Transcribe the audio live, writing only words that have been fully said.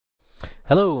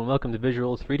Hello and welcome to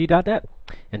Visuals3D.net.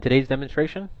 In today's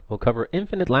demonstration, we'll cover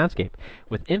Infinite Landscape.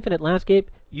 With Infinite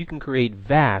Landscape, you can create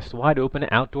vast, wide open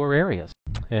outdoor areas.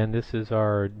 And this is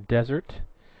our desert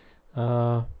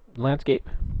landscape.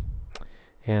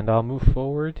 And I'll move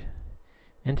forward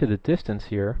into the distance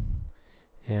here,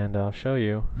 and I'll show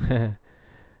you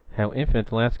how infinite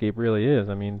the landscape really is.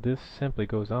 I mean, this simply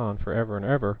goes on forever and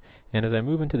ever. And as I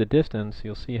move into the distance,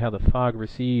 you'll see how the fog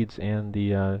recedes and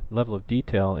the level of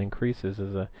detail increases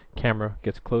as the camera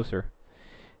gets closer.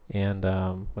 And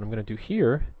what I'm going to do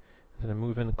here is I'm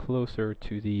move in closer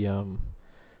to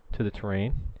the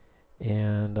terrain,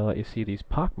 and I'll let you see these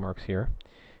pock marks here.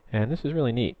 And this is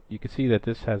really neat. You can see that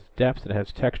this has depth, it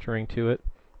has texturing to it,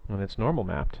 and it's normal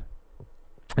mapped.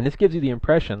 And this gives you the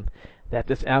impression that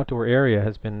this outdoor area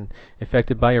has been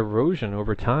affected by erosion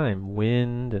over time,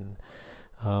 wind, and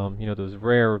those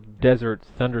rare desert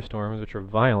thunderstorms which are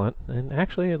violent. And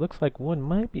actually, it looks like one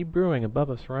might be brewing above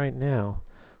us right now.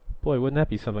 Boy, wouldn't that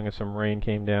be something if some rain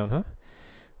came down, huh?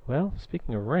 Well,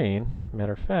 speaking of rain,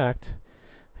 matter of fact,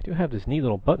 I do have this neat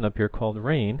little button up here called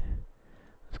Rain.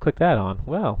 Let's click that on.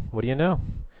 Well, what do you know?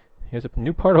 Here's a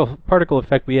new particle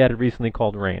effect we added recently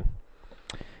called Rain.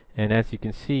 And as you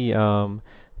can see,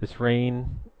 this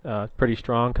rain pretty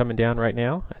strong coming down right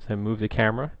now. As I move the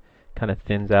camera, kind of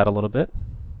thins out a little bit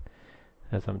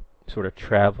as I'm sort of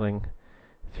traveling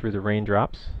through the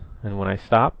raindrops. And when I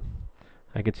stop,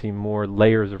 I can see more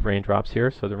layers of raindrops here,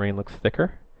 so the rain looks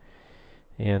thicker.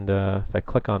 And if I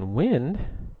click on wind,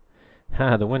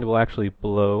 the wind will actually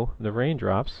blow the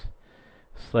raindrops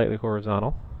slightly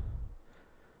horizontal.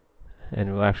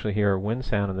 And we'll actually hear a wind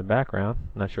sound in the background.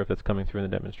 I'm not sure if that's coming through in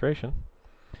the demonstration.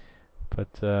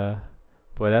 But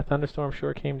boy, that thunderstorm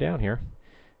sure came down here.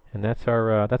 And that's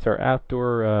our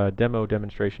outdoor demo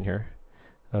demonstration here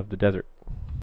of the desert.